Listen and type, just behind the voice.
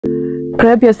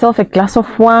Grab yourself a glass of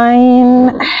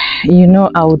wine. You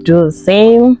know, I would do the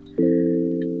same.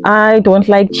 I don't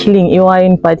like chilling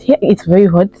wine, but here it's very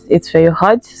hot. It's very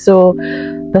hot, so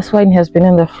this wine has been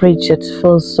in the fridge. It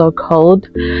feels so cold.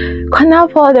 Now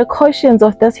for the cautions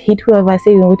of this heat wave, I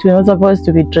say we're not supposed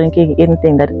to be drinking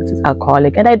anything that is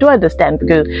alcoholic, and I do understand,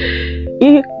 because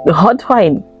hot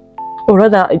wine, or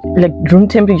rather like room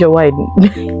temperature wine,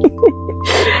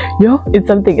 yo, it's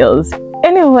something else.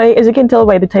 Anyway, as you can tell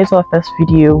by the title of this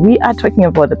video, we are talking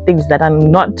about the things that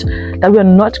we are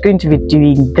not going to be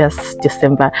doing this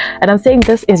December. And I'm saying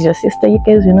this is your sister. You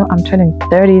guys, you know, I'm turning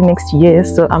 30 next year,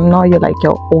 so I'm now your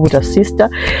older sister.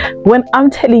 When I'm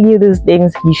telling you these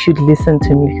things, you should listen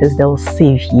to me, because they'll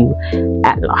save you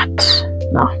a lot.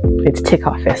 Now, let's take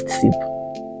our first sip.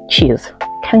 Cheers.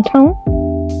 Can you?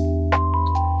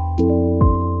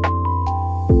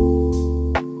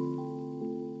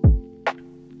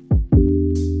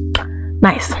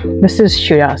 Nice. This is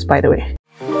Shira's, by the way.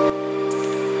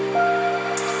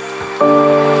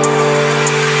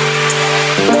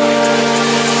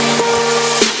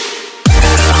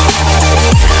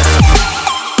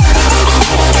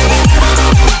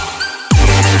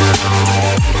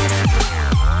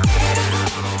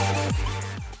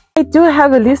 I do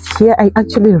have a list here. I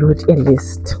actually wrote a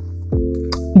list.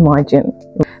 Imagine.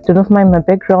 Do not mind my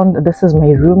background. This is my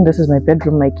room, this is my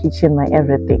bedroom, my kitchen, my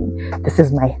everything. This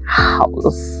is my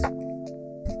house.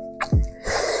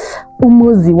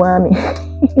 Umuzi wami.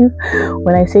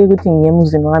 When I say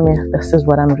umuzi wami, this is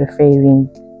what I'm referring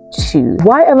to.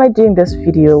 Why am I doing this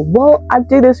video? Well, I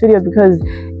do this video because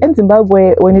in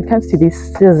Zimbabwe, when it comes to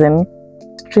this season,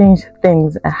 strange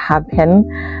things happen,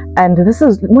 and this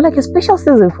is more like a special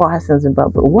season for us in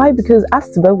Zimbabwe. Why? Because us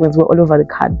Zimbabweans were all over the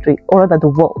country, or rather the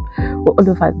world. We're all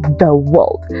over the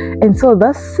world, and so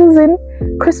this season,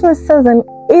 Christmas season,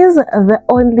 is the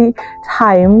only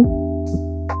time,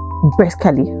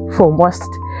 basically for most,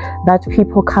 that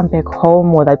people come back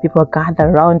home, or that people gather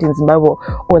around in Zimbabwe,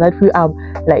 or that we are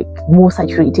like more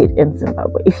saturated in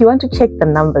Zimbabwe. If you want to check the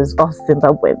numbers of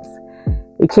Zimbabweans,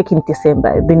 you check in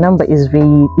December, the number is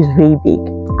very big.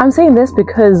 I'm saying this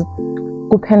because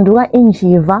kupenduka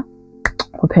injiva,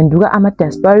 kupenduka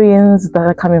diasporians that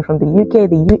are coming from the UK,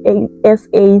 the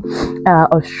USA,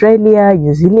 Australia,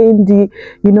 New Zealand.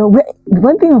 You know,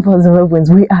 one thing about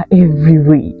Zimbabweans, we are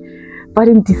everywhere. But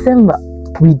in December,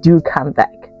 we do come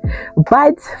back.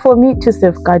 But for me to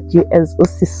safeguard you as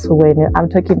usiswene, I'm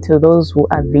talking to those who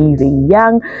are very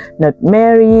young, not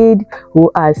married,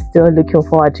 who are still looking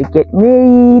forward to get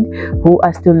married, who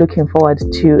are still looking forward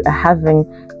to having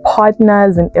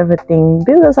partners and everything.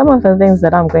 These are some of the things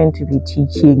that I'm going to be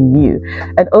teaching you.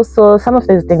 And also some of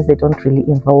those things, they don't really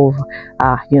involve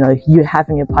you know, you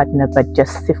having a partner, but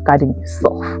just safeguarding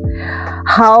yourself.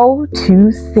 How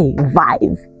to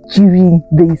survive during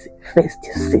this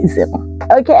festive season.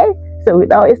 Okay, so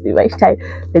without wasting much time,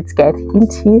 let's get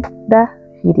into the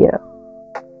video.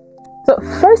 So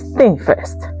first thing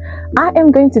first, I am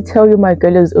going to tell you, my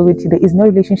girls, there is no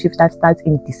relationship that starts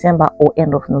in December or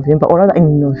end of November, or rather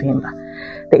in November.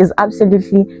 There is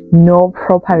absolutely no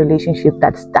proper relationship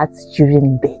that starts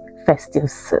during the festive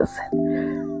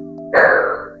season.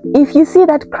 If you see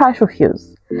that crush of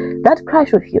yours, that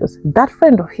friend of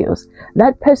yours,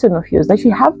 that person of yours that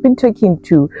you have been talking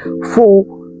to for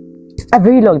a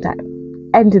very long time,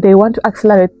 and they want to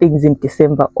accelerate things in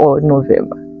December or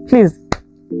November, please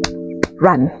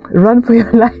run for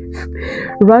your life.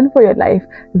 Run for your life.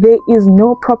 There is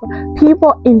no proper.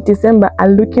 People in December are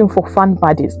looking for fun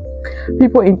parties.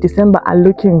 People in December are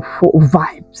looking for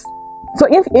vibes. So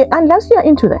unless you're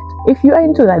into that, if you are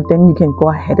into that, then you can go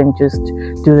ahead and just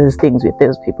do those things with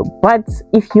those people. But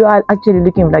if you are actually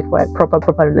looking like for a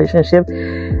proper relationship,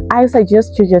 I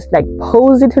suggest you just like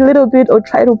pause it a little bit, or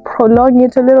try to prolong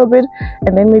it a little bit,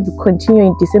 and then maybe continue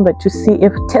in December to see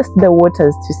if, test the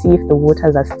waters, to see if the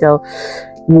waters are still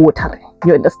watering.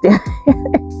 You understand?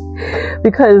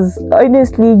 Because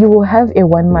honestly, you will have a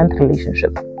 1 month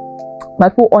relationship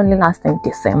that will only last in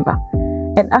December.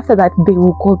 And after that, they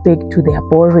will go back to their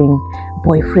boring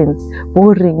boyfriends,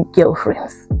 boring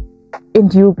girlfriends.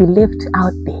 And you'll be left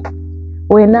out there.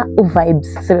 When vibes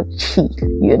sort of chill.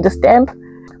 You understand?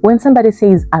 When somebody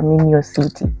says, I'm in your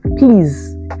city,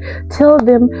 please tell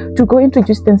them to go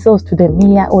introduce themselves to the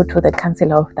mayor or to the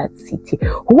councillor of that city.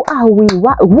 Who are we?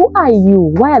 Who are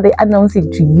you? Why are they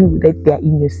announcing to you that they are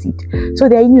in your city? So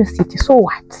they are in your city. So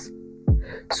what?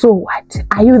 So what?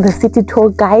 Are you the city tour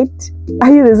guide?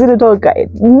 Are you the city tour guide?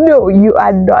 No, you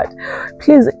are not.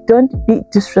 Please don't be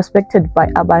disrespected by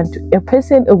abantu. A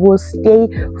person will stay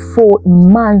for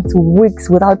months, weeks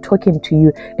without talking to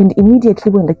you, and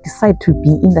immediately when they decide to be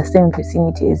in the same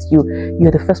vicinity as you,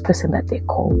 you're the first person that they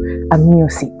call. I'm in your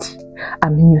city.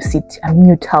 I'm in your city. I'm in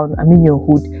your town. I'm in your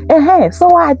hood. Hey, so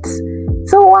what?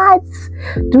 So what?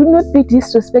 Do not be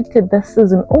disrespected this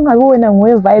season. When I'm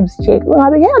wearing vibes check.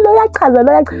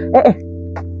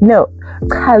 No,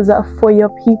 kaza for your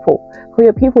people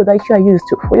that you are used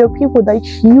to, for your people that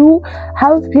you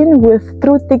have been with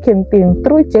through thick and thin,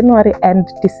 through January and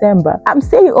December. I'm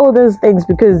saying all those things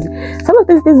because some of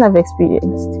these things I've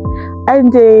experienced,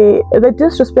 and the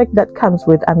disrespect that comes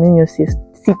with I'm in your city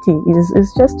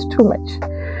is just too much.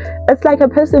 It's like a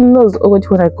person knows, oh,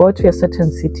 when I go to a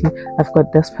certain city, I've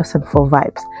got this person for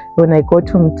vibes. When I go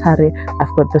to Mtare,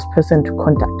 I've got this person to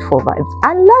contact for vibes.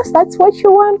 Unless that's what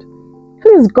you want,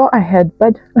 please go ahead.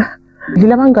 But you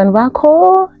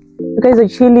guys are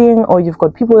chilling, or you've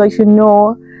got people that you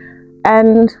know,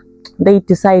 and they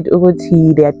decide, oh,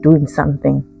 they are doing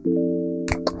something.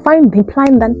 Fine, they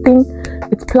plan that thing.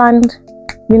 It's planned,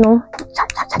 you know.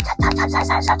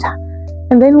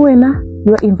 And then when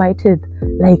you're invited,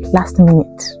 like last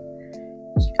minute.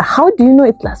 How do you know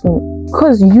it's last minute?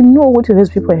 Because you know what these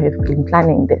people have been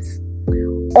planning this.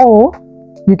 Or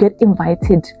you get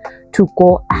invited to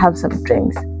go have some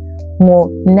drinks. More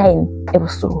 9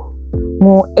 episode,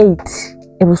 more 8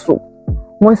 episode,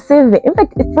 more 7. In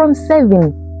fact, it's from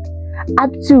 7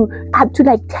 up to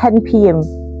like 10 p.m.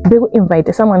 They will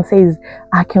invite. Someone says,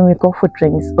 can we go for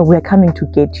drinks? Or we're coming to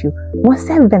get you. More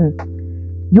 7.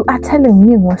 You are telling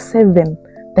me more 7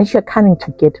 that you're coming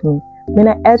to get me. When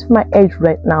I at my age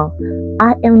right now,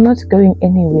 I am not going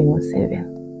anywhere more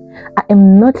 7. I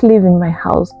am not leaving my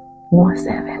house more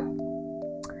 7.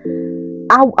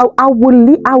 I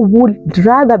would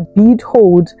rather be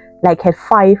told like at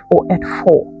 5 or at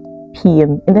 4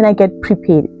 p.m. and then I get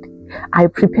prepared. I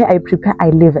prepare, I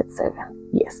leave at 7.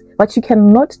 Yes. But you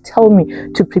cannot tell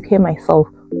me to prepare myself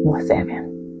more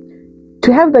 7.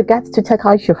 To have the guts to take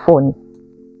out your phone.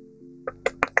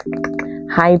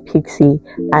 Hi Pixie,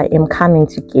 I am coming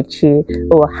to get you.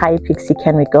 Or hi Pixie,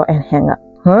 can we go and hang up?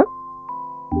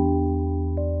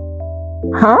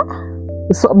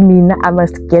 So Mina, I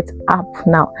must get up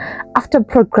now. After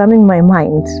programming my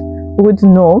mind, would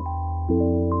know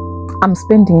I'm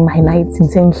spending my nights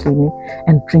intentionally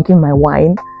and drinking my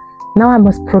wine. Now I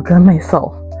must program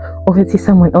myself. Obviously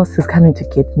someone else is coming to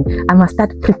get me. I must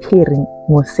start preparing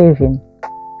more 7.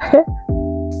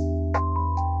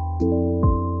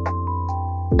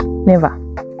 Never.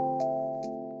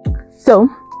 So,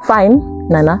 fine,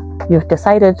 Nana, you've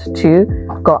decided to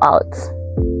go out.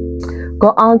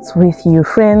 Go out with your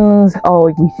friends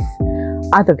or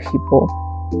with other people,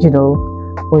 you know.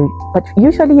 But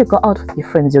usually you go out with your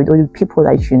friends or with people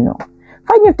that you know.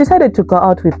 Fine, you've decided to go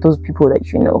out with those people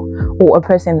that you know, or a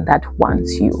person that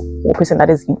wants you, or a person that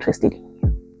is interested in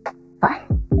you. Fine.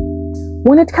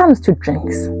 When it comes to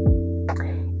drinks,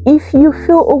 if you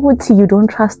feel you don't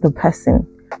trust the person,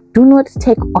 do not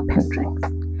take open drinks.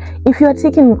 If you are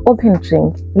taking an open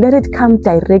drink, let it come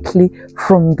directly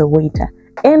from the waiter.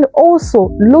 And also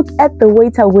look at the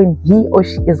waiter when he or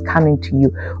she is coming to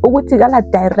you. Or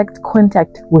direct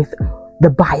contact with the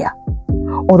buyer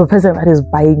or the person that is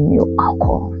buying you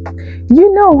alcohol.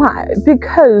 You know why?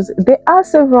 Because there are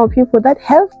several people that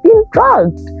have been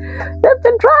drugged. They've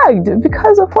been drugged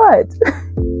because of what?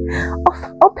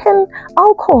 Of open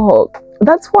alcohol.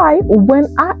 That's why when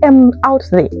I'm out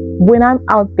there,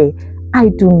 I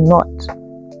do not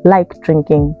like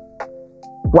drinking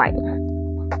wine.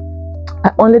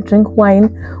 I only drink wine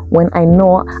when I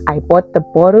know I bought the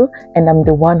bottle and I'm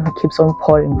the one who keeps on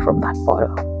pouring from that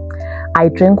bottle. I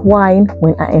drink wine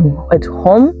when I am at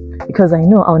home because I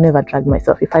know I'll never drug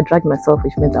myself. If I drug myself,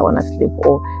 which means I want to sleep,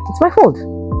 or it's my fault.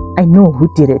 I know who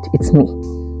did it. It's me.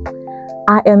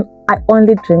 I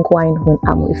only drink wine when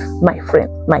I'm with my friend,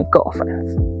 my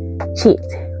girlfriends. Shit.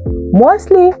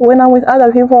 Mostly when I'm with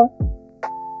other people,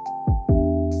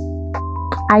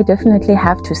 I definitely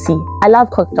have to see. I love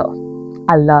cocktails.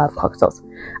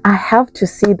 I have to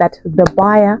see that the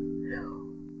buyer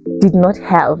did not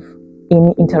have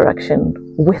any interaction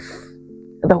with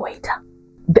the waiter.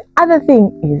 The other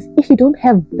thing is, if you don't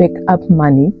have backup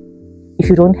money,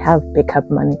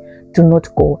 do not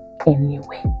go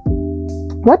anywhere.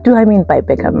 What do I mean by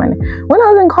backup money? When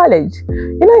I was in college,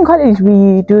 in college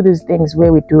we do these things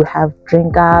where we do have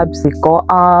drink ups, we go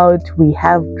out, we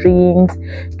have drinks,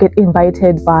 get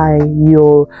invited by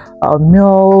your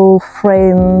male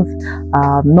friends,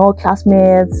 male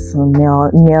classmates,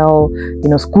 male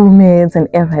schoolmates and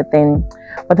everything.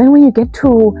 But then when you get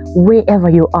to wherever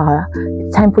you are,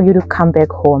 it's time for you to come back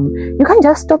home. You can't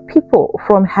just stop people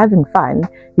from having fun.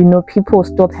 People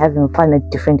stop having fun at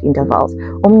different intervals.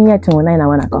 I want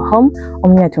to go home.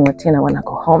 10 I want to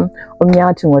go home.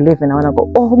 11 I want to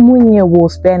go. Omunye will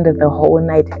spend the whole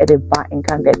night at a bar and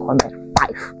come back home at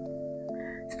 5.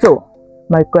 So,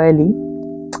 my girlie,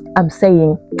 I'm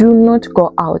saying do not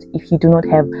go out if you do not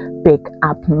have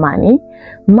backup money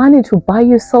to buy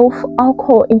yourself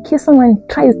alcohol in case someone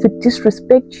tries to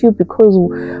disrespect you because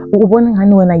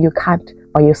you can't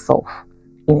buy yourself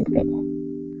anything.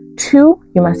 2,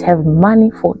 you must have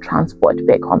money for transport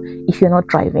back home if you're not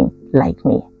driving like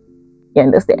me. You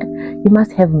understand? You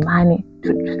must have money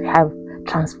to have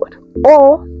transport.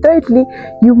 Or thirdly,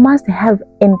 you must have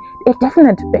a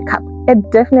definite backup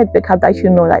that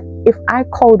that if I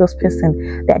call this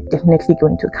person, they're definitely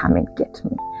going to come and get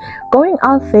me. Going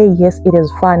out there, yes, it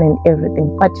is fun and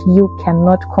everything, but you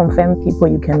cannot confirm people,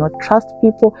 you cannot trust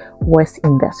people. Worse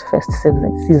in this festive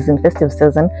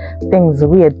season,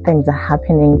 weird things are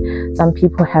happening. Some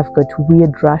people have got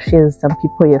weird rushes, some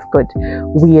people have got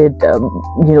weird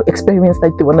experiments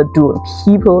that they want to do on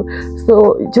people.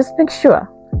 So just make sure,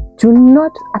 do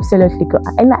not absolutely go,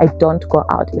 and I don't go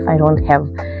out if I don't have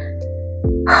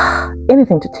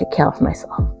anything to take care of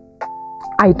myself.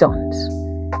 I don't.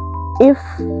 If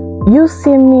you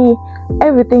see me,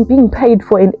 everything being paid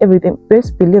for and everything,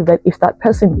 best believe that if that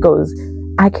person goes,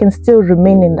 I can still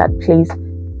remain in that place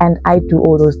and I do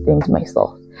all those things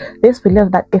myself. Best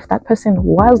believe that if that person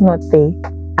was not there,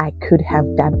 I could have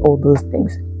done all those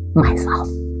things myself.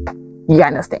 You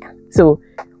understand? So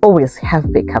always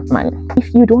have backup money.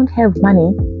 If you don't have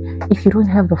money, if you don't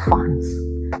have the funds,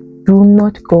 do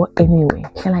not go anywhere.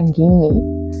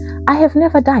 I have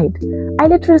never died. I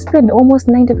literally spend almost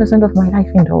 90% of my life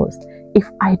indoors. If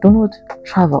I do not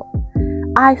travel,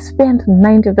 I spend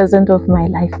 90% of my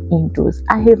life indoors.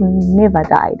 I have never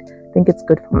died. I think it's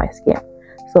good for my skin.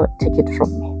 So take it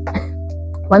from me.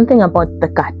 One thing about the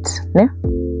gut.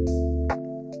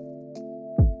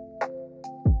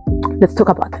 Let's talk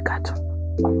about the gut.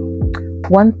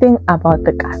 One thing about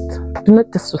the gut. Do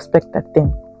not disrespect that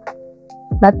thing.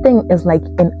 That thing is like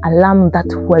an alarm that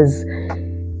was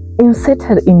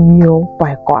inserted in you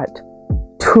by God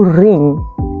to ring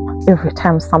every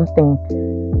time something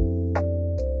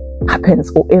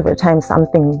happens or every time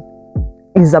something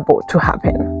is about to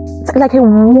happen. It's like a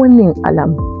warning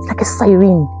alarm. It's like a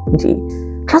siren.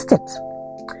 Trust it.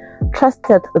 Trust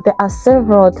it. There are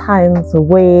several times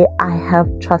where I have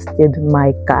trusted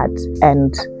my gut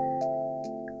and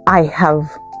I have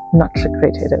not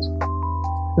regretted it.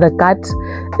 The gut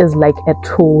is like a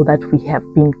tool that we have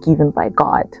been given by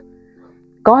God.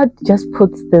 God just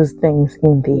puts these things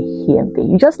in there, here and there.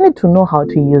 You just need to know how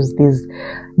to use these.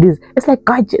 It's like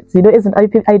gadgets, It's an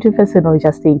IT person will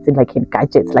just say it's like a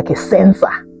gadget, like a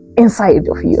sensor inside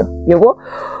of you.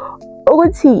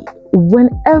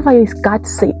 Whenever your gut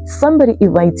says somebody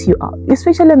invites you out,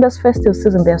 especially in this festive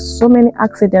season, there are so many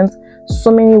accidents,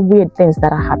 so many weird things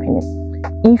that are happening.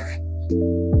 If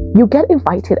you get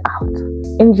invited out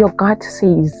and your gut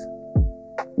says,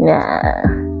 nah,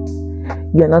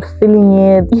 you're not feeling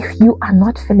it. If you are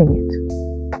not feeling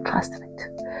it, trust it.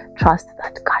 Trust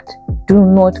that gut. Do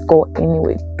not go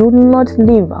anywhere. Do not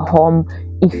leave home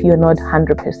if you're not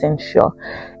 100% sure.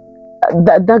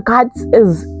 The gut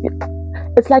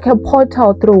it's like a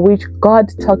portal through which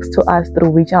God talks to us,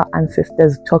 through which our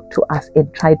ancestors talk to us and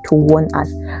try to warn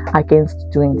us against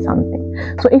doing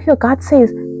something. So if your gut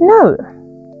says, no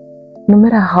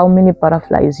matter how many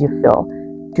butterflies you feel,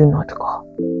 do not go.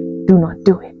 Do not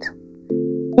do it.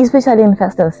 Especially in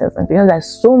festive season, because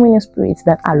there's so many spirits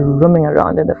that are roaming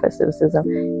around in the festive season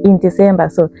in December.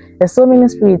 So there's so many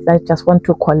spirits that just want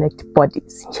to collect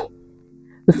bodies.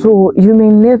 So you may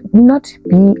not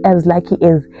be as lucky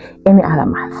as any other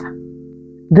month.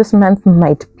 This month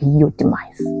might be your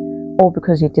demise, all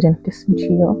because you didn't listen to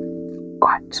your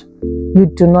God. You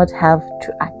do not have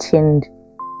to attend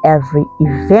every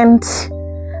event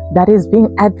that is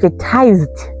being advertised,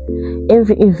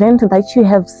 every event that you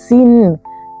have seen,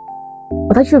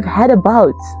 that you've heard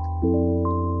about.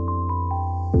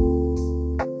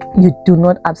 You do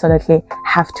not absolutely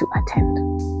have to attend.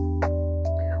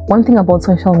 One thing about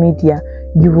social media,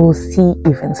 you will see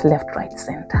events left, right,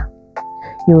 center.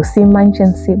 You will see munch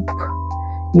and sip.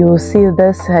 You will see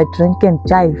this drink and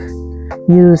jive.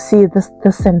 You see this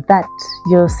and that.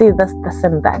 You see this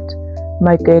and that.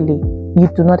 My girlie, you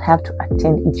do not have to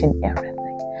attend each and everything.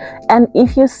 And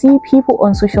if you see people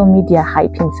on social media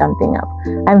hyping something up,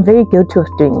 I'm very guilty of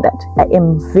doing that. I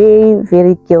am very,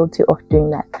 very guilty of doing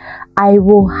that. I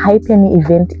will hype an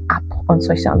event up on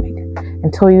social media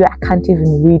and tell you I can't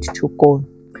even wait to go.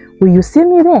 Will you see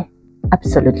me there?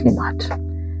 Absolutely not.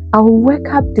 I will wake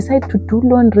up, decide to do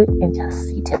laundry, and just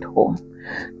sit at home.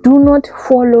 Do not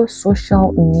follow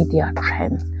social media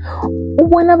trends.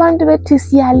 When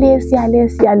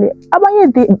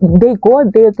they go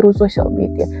there through social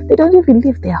media, they don't even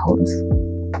leave their homes.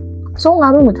 So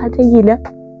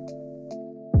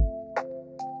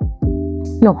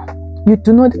no, you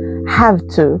do not have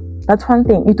to. That's one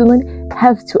thing. You do not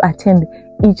have to attend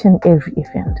each and every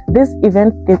event. These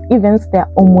events, they're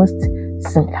almost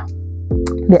similar.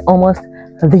 They're almost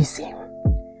the same.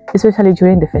 Especially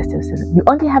during the festive season. You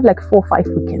only have like 4 or 5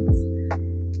 weekends.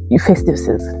 Your festive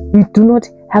season. You do not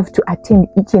have to attend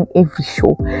each and every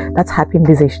show that's happening.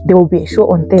 There will be a show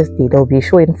on Thursday. There will be a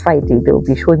show on Friday. There will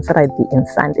be a show on Saturday and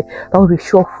Sunday. There will be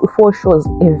 4 shows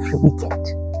every weekend.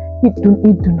 You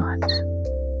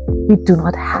do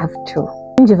not have to.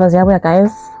 In Zimbabwe,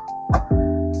 guys,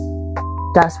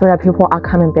 diaspora people are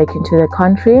coming back into the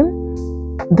country.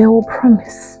 They will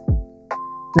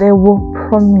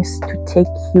promise to take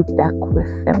you back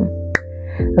with them.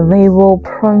 They will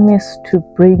promise to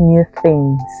bring you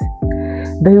things.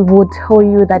 They will tell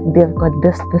you that they've got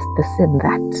this and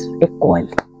that.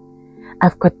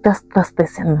 I've got this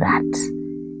and that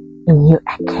in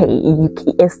UK, in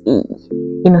UKSE,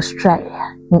 in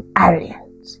Australia, in Ireland,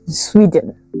 in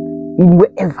Sweden, in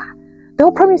wherever.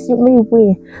 They'll promise you my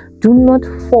way. Do not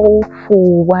fall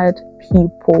for what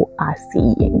people are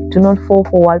saying. Do not fall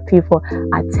for what people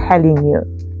are telling you.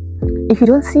 If you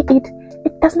don't see it,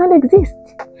 it does not exist.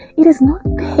 It is not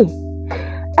there.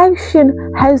 Action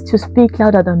has to speak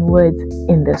louder than words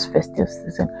in this festive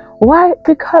season. Why?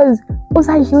 Because that's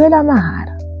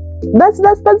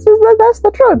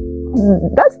the truth.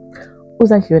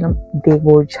 They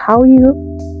will chow you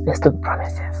based on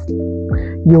promises.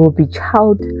 You will be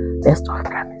chowed based on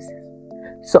promises.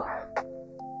 So,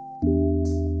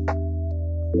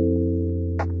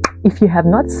 if you have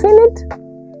not seen it,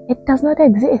 it does not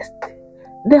exist.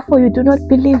 Therefore, you do not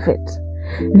believe it.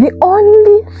 The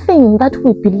only thing that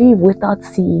we believe without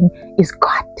seeing is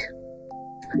God.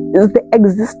 Is the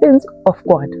existence of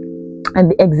God and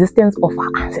the existence of our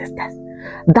ancestors.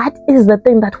 That is the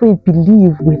thing that we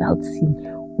believe without seeing.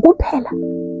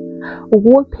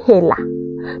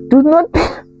 Do not,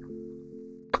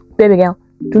 baby girl,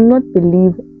 do not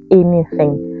believe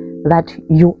anything that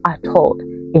you are told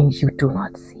and you do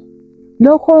not see.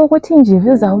 Lokho ukuthi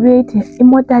njiviza ubethi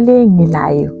imoto le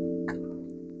ngilayo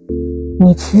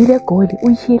ngichile goli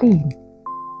uyishilini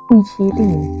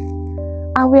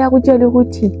awuya kutshela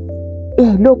ukuthi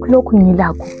lokhu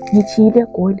ngilakho ngichile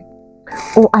goli.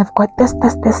 Oh, I've got this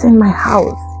in my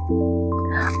house.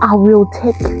 I will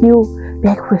take you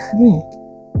back with me.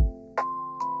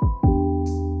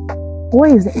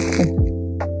 Where is it?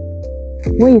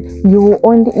 Wait, you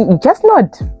only just nod.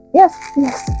 Yes.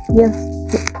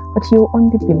 But you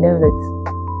only believe it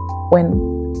when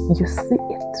you see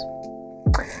it.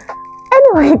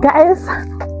 Anyway, guys,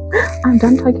 I'm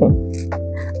done talking.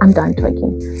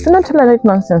 Do not tolerate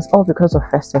nonsense all because of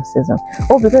festive season,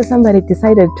 or because somebody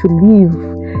decided to leave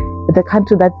the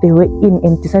country that they were in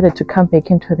and decided to come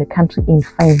back into the country and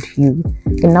find you,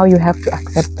 and now you have to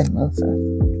accept the nonsense.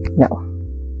 No,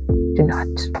 do not.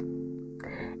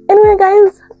 Anyway,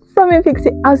 guys, from me,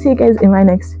 Pixie, I'll see you guys in my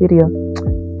next video.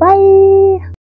 Bye.